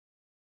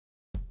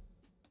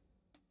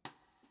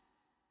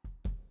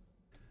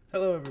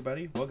Hello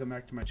everybody, welcome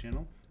back to my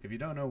channel. If you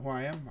don't know who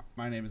I am,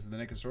 my name is the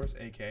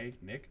Nickosaurus, aka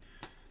Nick.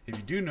 If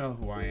you do know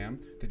who I am,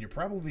 then you're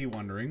probably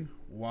wondering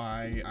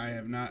why I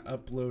have not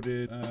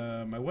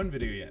uploaded my one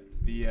video yet.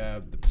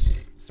 The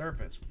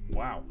Surface.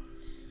 Wow.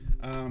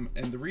 And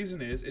the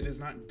reason is, it is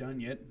not done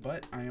yet,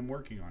 but I am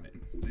working on it.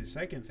 The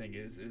second thing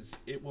is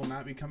it will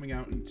not be coming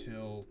out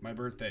until my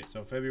birthday.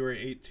 So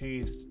February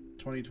 18th,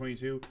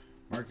 2022,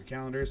 mark your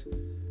calendars.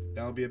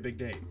 That'll be a big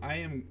day. I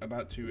am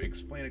about to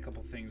explain a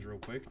couple things real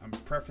quick. I'm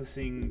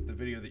prefacing the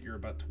video that you're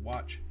about to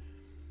watch.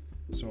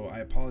 So I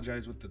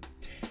apologize with the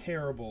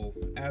terrible,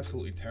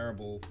 absolutely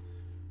terrible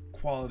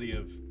quality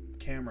of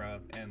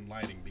camera and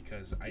lighting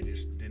because I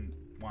just didn't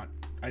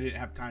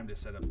have time to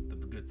set up the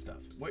good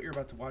stuff. What you're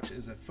about to watch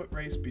is a foot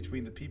race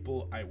between the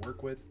people I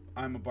work with.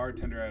 I'm a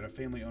bartender at a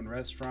family-owned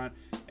restaurant,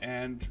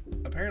 and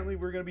apparently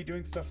we're gonna be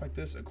doing stuff like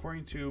this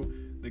according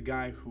to the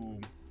guy who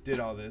did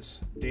all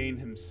this, Dane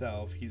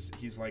himself.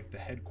 He's like the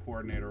head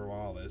coordinator of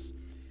all this.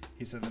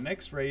 He said the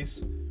next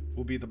race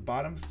will be the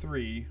bottom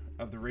three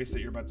of the race that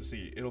you're about to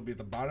see. It'll be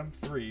the bottom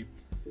three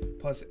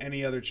plus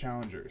any other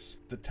challengers.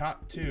 The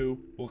top two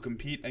will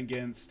compete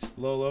against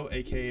Lolo,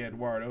 aka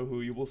Eduardo,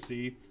 who you will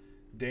see,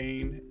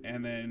 Dane,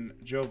 and then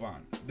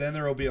Jovan. Then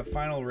there will be a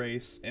final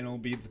race, and it'll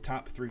be the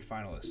top three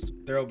finalists.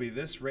 There will be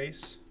this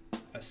race,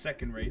 a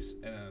second race,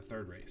 and then a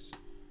third race.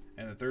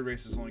 And the third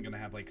race is only going to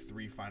have like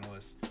 3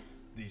 finalists.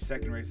 The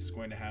second race is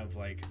going to have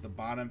like the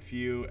bottom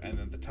few and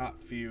then the top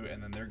few,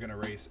 and then they're going to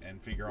race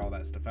and figure all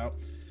that stuff out.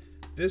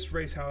 This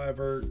race,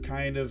 however,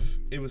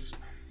 it was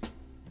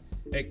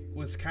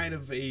kind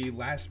of a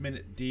last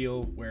minute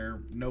deal where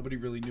nobody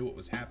really knew what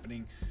was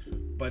happening,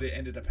 but it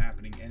ended up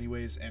happening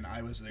anyways, and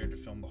I was there to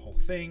film the whole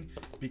thing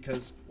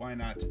because why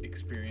not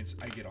experience?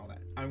 I get all that.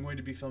 I'm going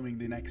to be filming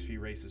the next few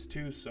races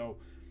too, so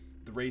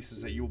the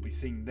races that you will be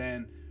seeing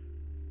then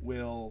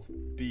will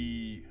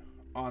be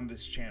on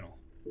this channel.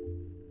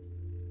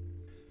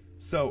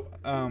 So,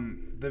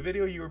 the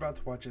video you're about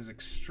to watch is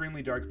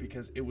extremely dark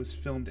because it was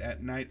filmed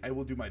at night. I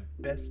will do my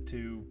best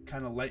to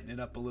kind of lighten it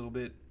up a little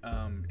bit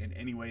in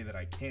any way that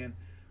I can,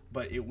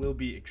 but it will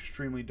be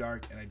extremely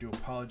dark, and I do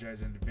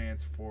apologize in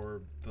advance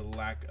for the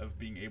lack of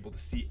being able to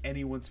see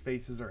anyone's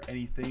faces or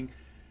anything.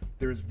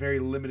 There is very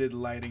limited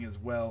lighting as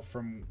well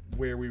from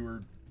where we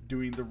were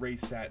doing the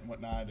race at and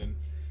whatnot, and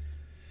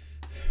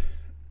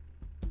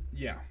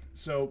yeah,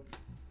 so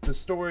the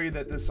story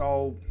that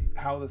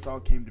how this all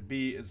came to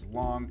be is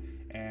long,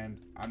 and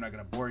I'm not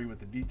going to bore you with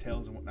the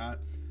details and whatnot,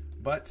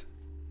 but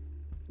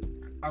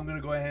I'm going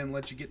to go ahead and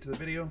let you get to the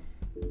video.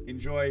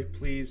 Enjoy,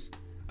 please.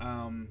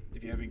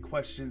 If you have any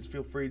questions,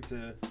 feel free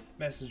to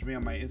message me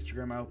on my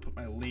Instagram. I'll put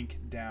my link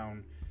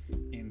down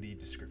in the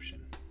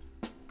description.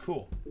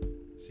 Cool.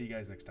 See you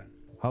guys next time.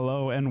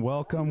 Hello and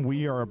welcome.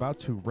 We are about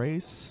to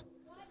race.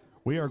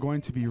 We are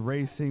going to be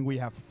racing. We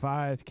have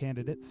 5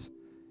 candidates.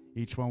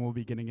 Each one will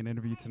be getting an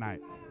interview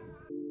tonight.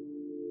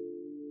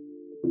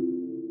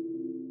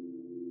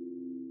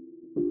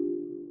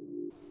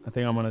 I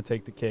think I'm gonna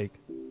take the cake.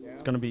 Yeah.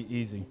 It's gonna be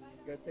easy. You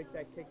gotta take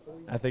that cake, boy.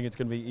 I think it's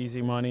gonna be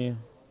easy money,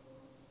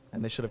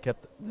 and they should have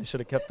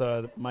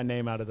kept my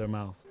name out of their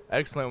mouth.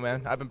 Excellent,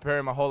 man. I've been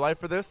preparing my whole life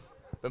for this.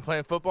 Been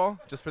playing football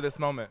just for this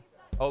moment.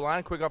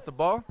 O-line, quick off the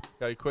ball.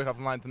 Gotta be quick off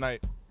the line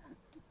tonight.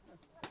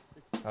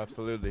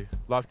 Absolutely.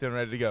 Locked in,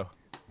 ready to go.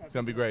 It's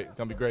gonna be great. It's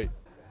gonna be great.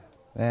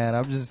 Man,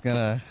 I'm just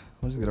gonna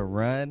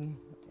run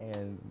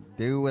and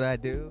do what I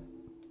do.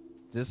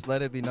 Just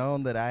let it be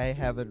known that I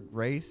haven't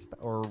raced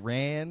or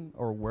ran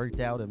or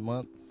worked out in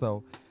months.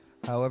 So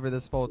however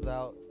this folds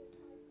out,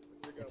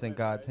 it's in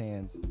God's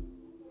hands.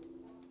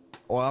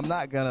 Well, I'm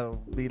not gonna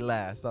be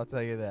last, I'll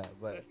tell you that.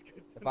 But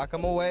if I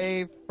come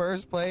away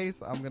first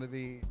place, I'm gonna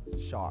be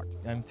shocked.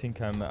 I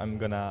think I'm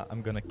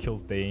gonna kill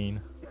Dane.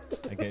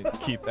 I can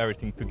keep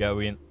everything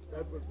together.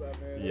 That's what's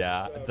up, man.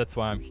 Yeah, that's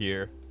why I'm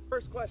here.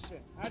 First question,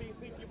 how do you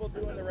think you will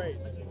do in the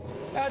race?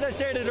 As I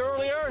stated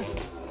earlier,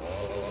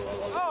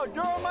 oh,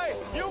 Jeremy,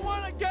 you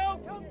want to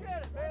go? Come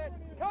get it, man.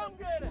 Come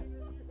get it.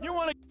 You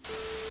want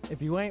to? If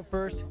you ain't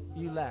first,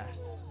 you last.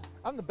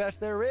 I'm the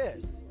best there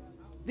is.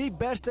 The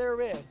best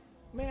there is.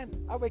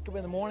 Man, I wake up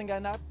in the morning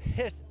and I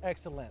piss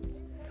excellence.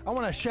 I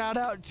want to shout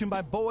out to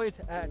my boys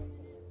at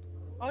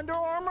Under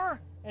Armour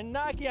and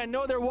Nike. I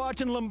know they're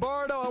watching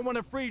Lombardo. I want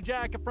a free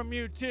jacket from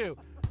you, too.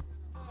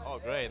 Oh,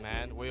 great,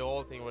 man. We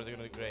all think we're going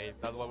to do great.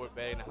 That's why we're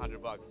betting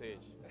 $100 each.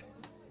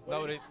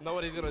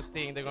 Nobody's going to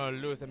think they're going to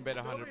lose and bet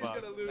 $100. Nobody's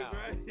going to lose, no,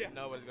 right? Yeah.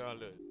 Nobody's going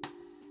to lose.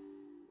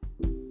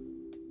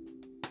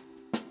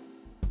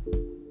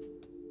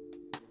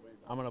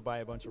 I'm gonna buy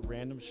a bunch of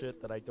random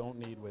shit that I don't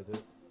need with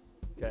it.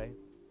 Okay,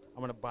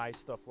 I'm gonna buy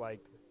stuff like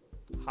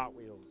Hot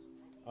Wheels,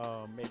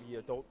 maybe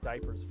adult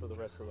diapers for the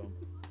rest of them.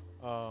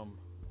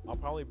 I'll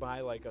probably buy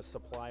like a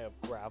supply of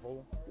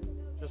gravel,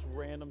 just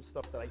random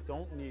stuff that I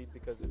don't need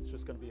because it's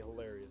just gonna be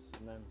hilarious,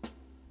 and then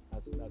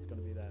that's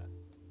gonna be that.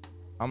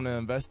 I'm gonna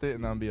invest it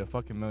and I'm gonna be a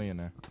fucking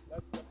millionaire.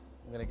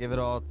 I'm gonna give it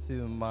all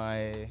to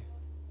my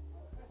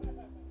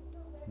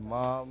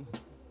mom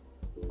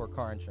for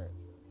car insurance.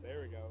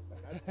 There we go.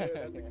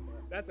 That's good.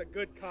 That's a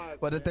good cause.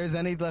 But if there's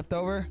any left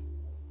over,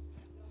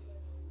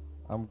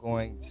 I'm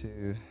going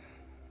to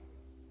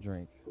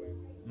drink.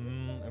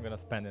 I'm gonna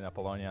spend in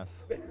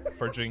Appalonias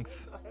for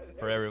drinks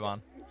for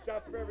everyone.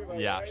 Shots for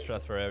everybody. Yeah, right?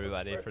 shots for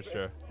everybody for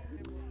sure.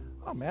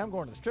 Oh man, I'm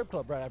going to the strip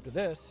club right after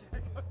this.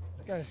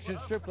 Got a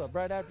strip club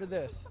right after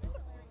this.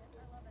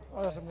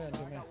 What else I'm gonna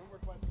do, man?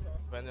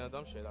 Spending on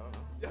dumb shit, I don't know.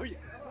 Oh, yeah.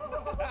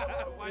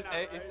 Why not,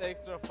 It's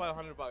extra $500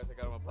 I got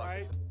in my pocket.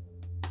 Right?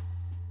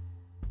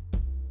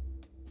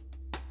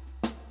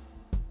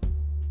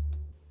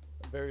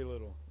 Very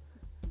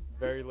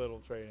little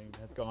training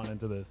has gone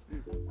into this.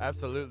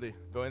 Absolutely.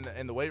 Go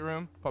in the weight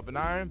room, pump an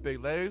iron, big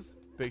legs,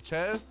 big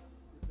chest,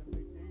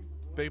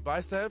 big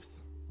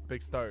biceps,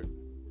 big start.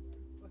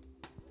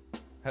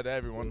 Head to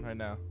everyone right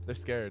now. They're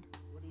scared.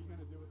 What are you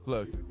gonna do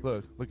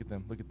with Look at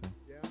them.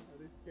 Yeah, are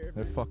they scared?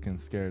 They're fucking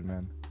scared,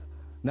 man.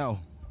 No,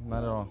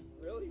 not at all.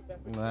 Really?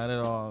 Not at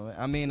all.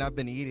 I mean, I've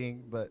been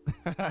eating, but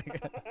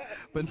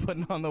been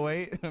putting on the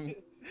weight. Getting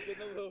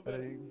a little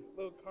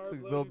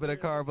little bit of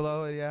carb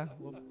load, yeah.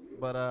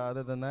 But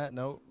other than that,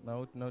 no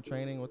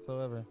training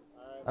whatsoever.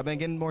 I've been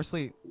getting more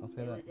sleep. I'll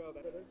say that.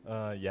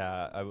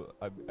 Yeah,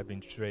 I've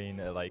been training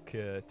like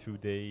 2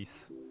 days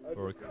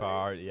for a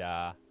car.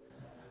 Yeah.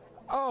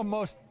 Oh,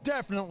 most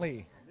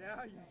definitely.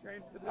 Yeah, you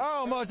trained for this.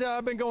 Oh, most.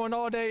 I've been going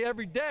all day,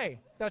 every day.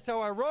 That's how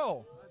I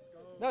roll. Let's go.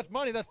 That's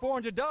money. That's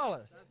 $400. That's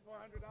 $400,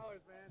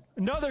 man.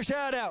 Another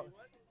shout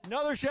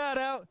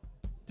out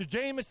to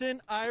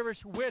Jameson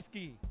Irish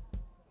Whiskey.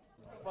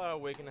 About a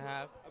week and a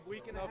half. A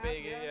week and No a half.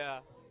 biggie, yeah.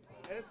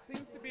 And it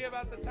seems to be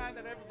about the time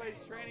that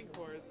everybody's training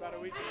for. It's about a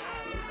week and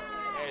a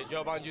half. Hey,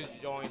 Jovan just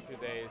joined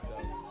today, so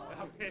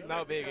Okay.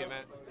 no biggie,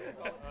 man.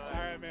 All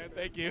right, man.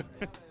 Thank you.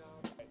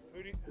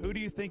 Who do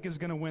you think is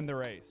going to win the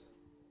race?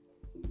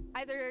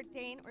 Either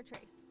Dane or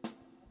Trace.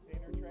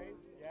 Dane or Trace?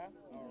 Yeah.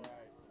 All right.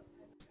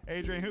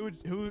 Adrian, who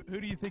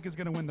do you think is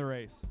going to win the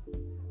race?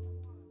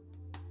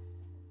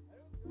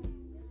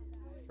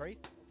 Trace?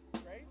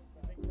 Trace?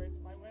 I think Trace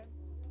might win.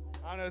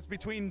 I don't know. It's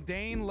between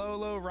Dane,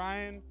 Lolo,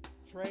 Ryan,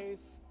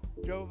 Trace,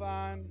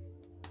 Jovan,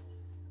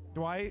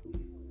 Dwight.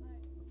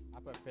 I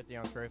put 50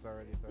 on Trace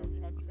already, so.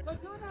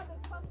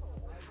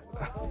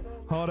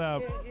 Hold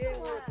up.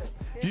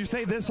 Did you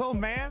say this old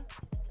man?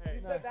 Hey.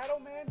 You said that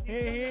old man? He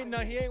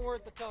ain't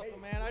worth the tussle,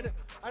 man.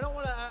 I don't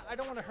want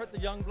to hurt the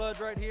young bloods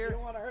right here. I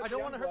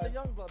don't want to hurt the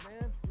young blood,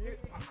 man.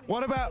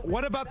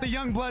 What about the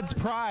young blood's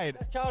pride?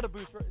 That's child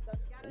abuse.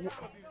 Right?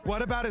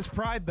 What about his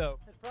pride though?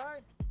 His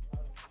pride?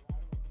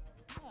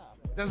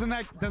 Doesn't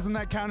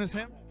that count as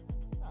him?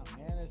 Oh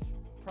man, his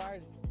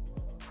pride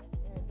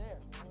ain't there.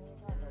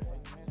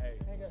 Hey,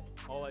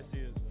 all I see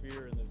is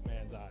fear in this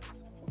man's eyes.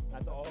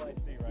 That's all I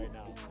see right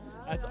now.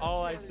 That's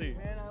all I see.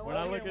 When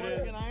I look at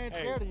it, I ain't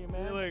scared of you,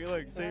 man.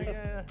 Look, see,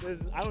 this,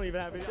 I don't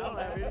have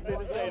anything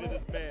to say to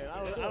this man.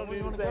 I don't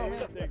need to say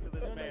anything to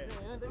this man.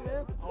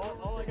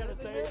 All I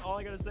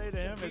gotta say to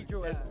him is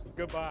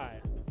goodbye.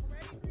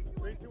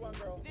 3, 2, 1,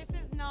 girl. This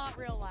is not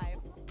real life.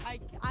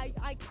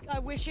 I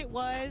wish it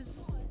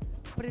was,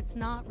 but it's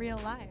not real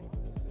life.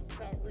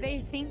 They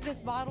think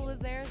this bottle is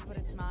theirs, but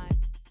it's not.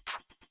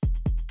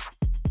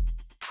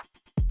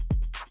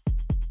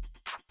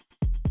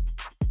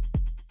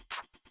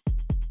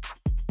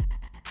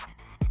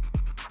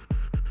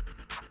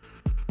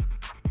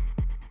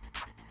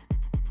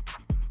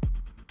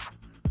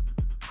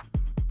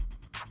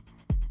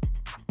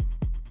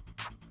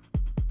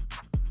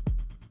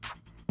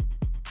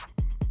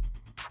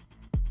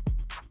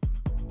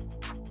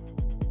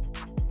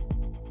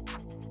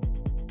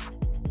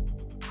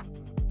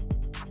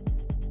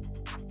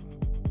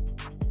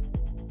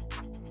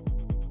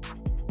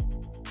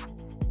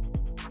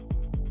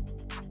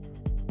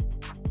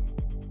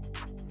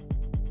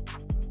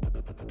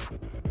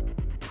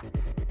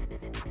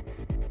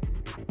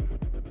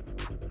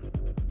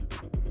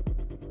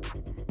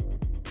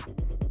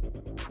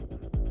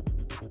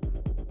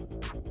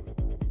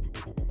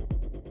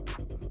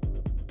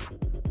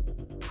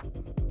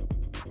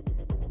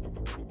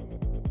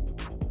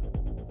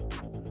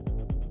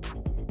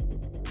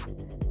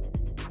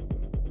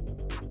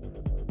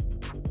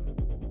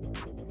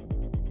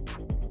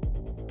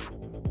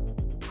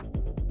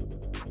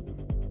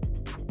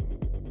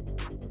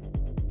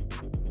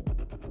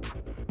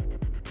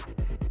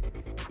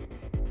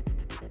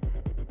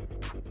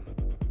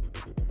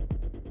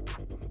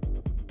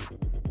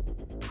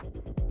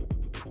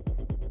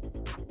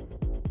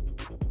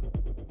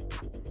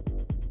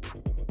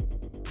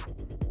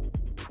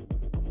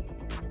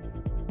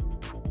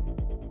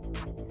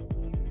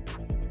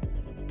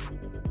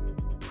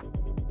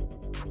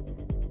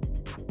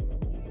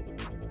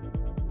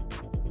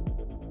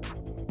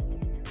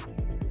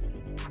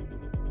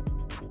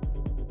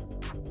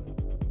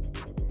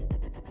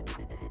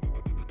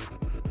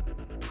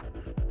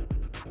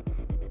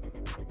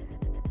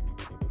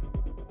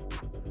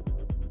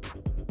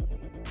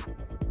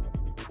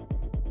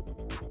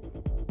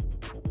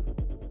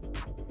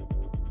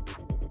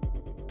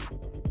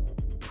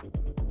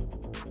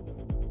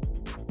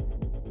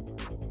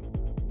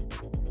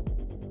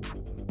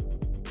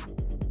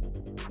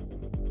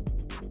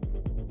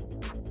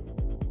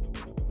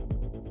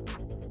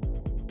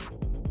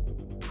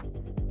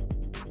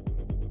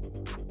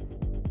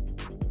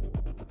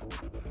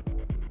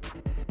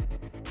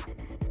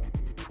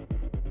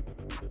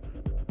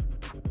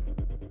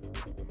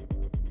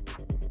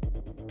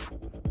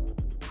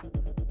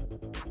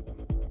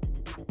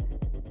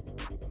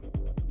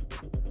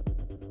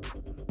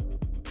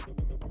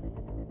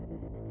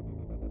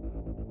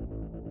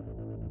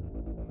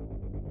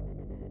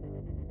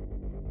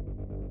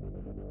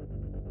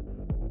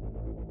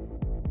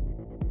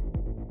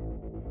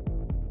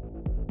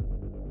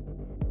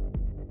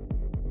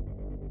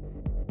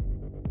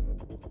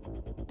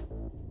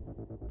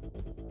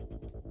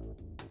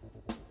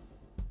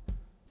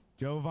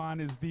 Jovan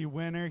is the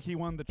winner. He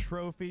won the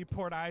trophy,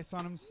 poured ice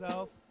on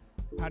himself.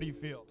 How do you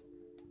feel?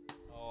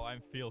 Oh, I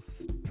feel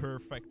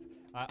perfect.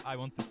 I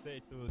want to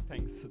say to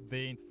thanks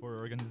Dane for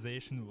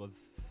organization. It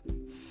was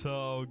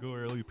so good.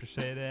 Really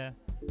appreciate it.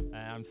 And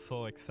I'm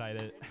so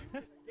excited.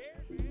 You're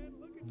scared, man.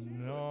 Look at you.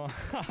 No.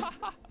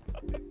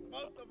 You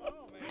smoked them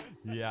all,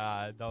 man.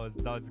 Yeah, that was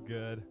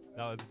good.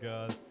 That was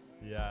good.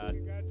 Yeah.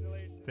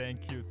 Congratulations.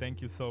 Thank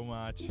you so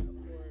much. Of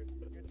course.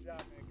 Good job,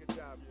 man. Good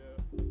job.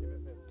 Give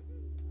it this.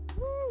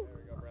 Woo! There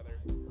we go, brother.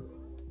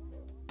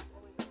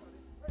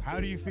 How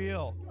do you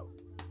feel?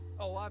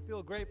 Oh, I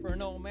feel great for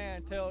an old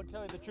man. Tell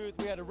you the truth,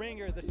 we had a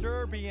ringer, the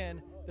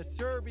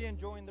Serbian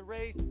joined the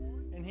race,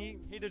 and he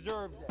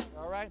deserves it,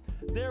 all right?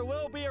 There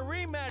will be a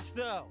rematch,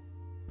 though.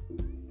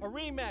 A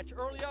rematch,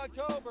 early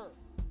October.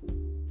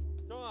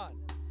 John,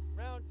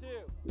 round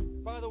 2.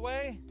 By the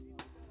way,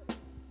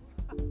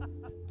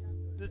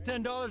 this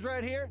 $10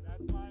 right here.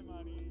 That's my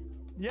money.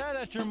 Yeah,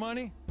 that's your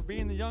money for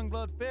being the young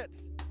blood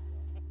fits.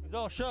 It's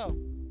all show.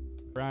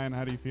 Ryan,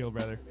 how do you feel,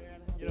 brother?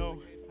 You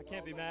know, I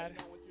can't be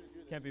mad.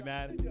 Can't be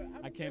mad.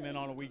 I came in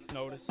on a week's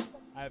notice.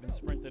 I haven't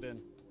sprinted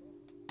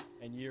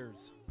in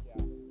years.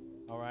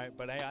 All right,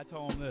 but hey, I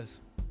told him this: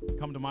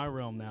 come to my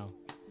realm now,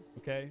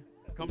 okay?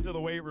 Come to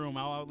the weight room.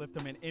 I'll outlift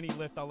him in any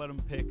lift. I'll let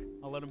him pick.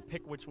 I'll let him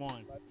pick which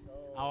one.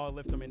 I'll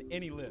outlift him in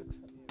any lift.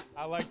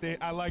 I like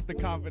the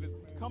confidence,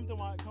 man. Come to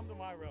my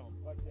realm.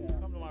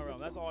 Come to my realm.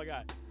 That's all I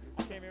got.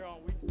 I came here on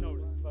a week's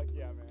notice. Fuck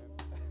yeah,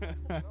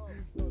 man.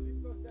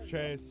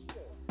 Trace.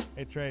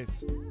 Hey, Trace.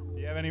 Do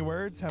you have any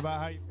words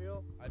about how you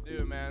feel? I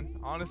do, man.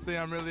 Honestly,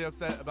 I'm really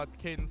upset about the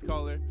cadence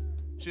caller.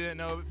 She didn't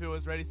know if it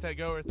was ready, set,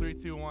 go or 3,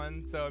 2,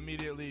 1, so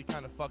immediately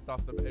kind of fucked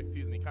off the.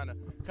 Excuse me, kind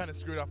of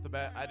screwed off the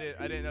bat. I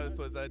didn't know this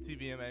was a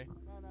TVMA.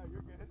 No,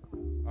 you're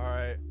good. All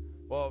right.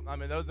 Well, I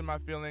mean, those are my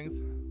feelings.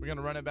 We're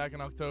gonna run it back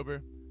in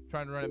October.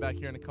 Trying to run it back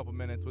here in a couple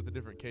minutes with a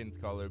different cadence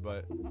caller,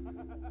 but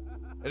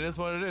it is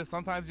what it is.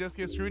 Sometimes you just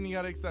get screwed and you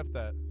gotta accept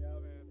that. Yeah,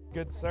 man.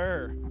 Good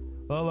sir.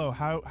 Lolo,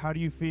 how do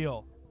you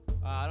feel?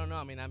 I don't know.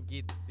 I mean, I'm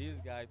getting this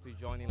guy to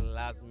join in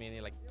last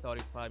minute, like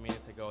 35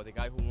 minutes ago. The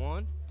guy who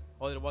won,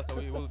 otherwise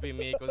it will be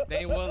me, because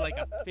they were like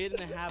a 1.5 feet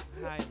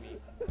behind me.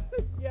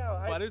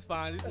 Yeah, but it's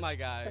fine. This is my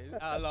guy.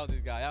 I love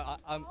this guy.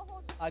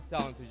 I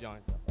tell him to join.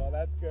 So. Well,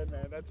 that's good,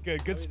 man. That's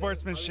good. Good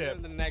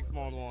sportsmanship. The next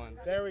one.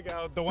 There we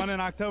go. The one in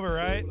October,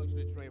 right? We'll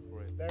actually train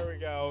for it. There we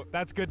go.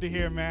 That's good to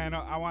hear, man.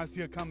 I want to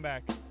see a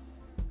comeback.